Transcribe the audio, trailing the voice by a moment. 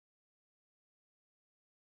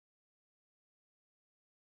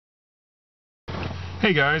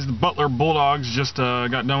Hey guys, the Butler Bulldogs just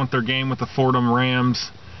got done with their game with the Fordham Rams,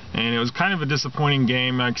 and it was kind of a disappointing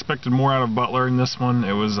game. I expected more out of Butler in this one.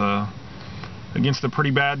 It was against a pretty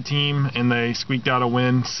bad team, and they squeaked out a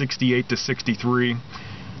win, 68-63.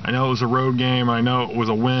 I know it was a road game. I know it was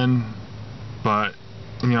a win, but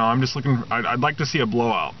you know, I'm just looking. I'd like to see a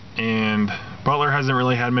blowout, and Butler hasn't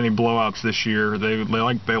really had many blowouts this year. They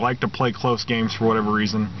like to play close games for whatever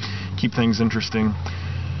reason, keep things interesting.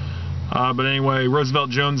 But anyway, Roosevelt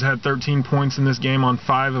Jones had 13 points in this game on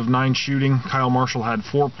 5 of 9 shooting. Kyle Marshall had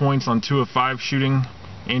 4 points on 2 of 5 shooting.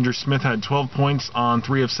 Andrew Smith had 12 points on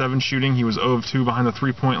 3 of 7 shooting. He was 0 of 2 behind the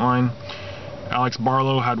 3-point line. Alex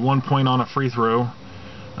Barlow had 1 point on a free throw.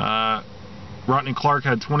 Rodney Clark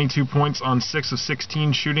had 22 points on 6 of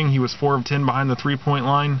 16 shooting. He was 4 of 10 behind the 3-point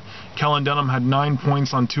line. Kellen Dunham had 9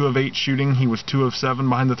 points on 2 of 8 shooting. He was 2 of 7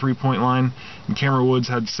 behind the 3-point line. And Cameron Woods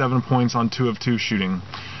had 7 points on 2 of 2 shooting.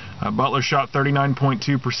 Butler shot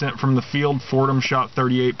 39.2% from the field. Fordham shot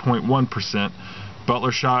 38.1%.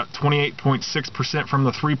 Butler shot 28.6% from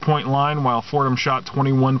the 3-point line, while Fordham shot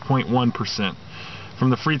 21.1%.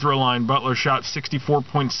 From the free throw line, Butler shot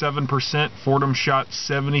 64.7%. Fordham shot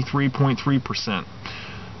 73.3%.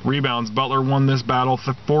 Rebounds, Butler won this battle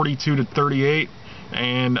 42-38,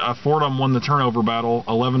 and Fordham won the turnover battle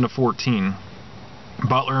 11-14.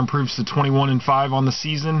 Butler improves to 21-5 on the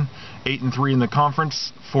season, 8-3 in the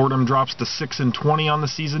conference. Fordham drops to 6-20 on the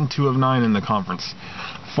season, 2 of 9 in the conference.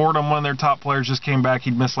 Fordham, one of their top players, just came back.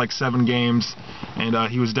 He'd missed like 7 games, and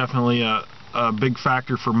he was definitely a big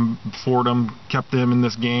factor for Fordham, kept them in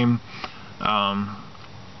this game.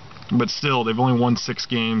 But still, they've only won 6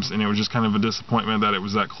 games, and it was just kind of a disappointment that it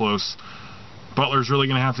was that close. Butler's really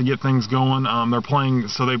going to have to get things going. They're playing,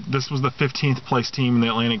 so this was the 15th place team in the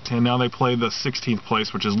Atlantic 10. Now they play the 16th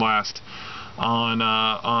place, which is last.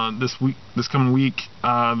 On this coming week,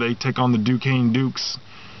 they take on the Duquesne Dukes,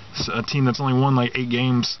 a team that's only won like 8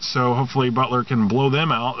 games. So hopefully Butler can blow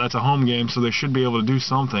them out. That's a home game, so they should be able to do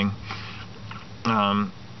something.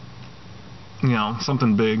 You know,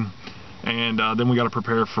 something big. And then we got to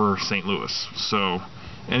prepare for St. Louis. So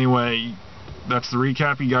anyway, that's the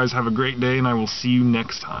recap. You guys have a great day, and I will see you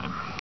next time.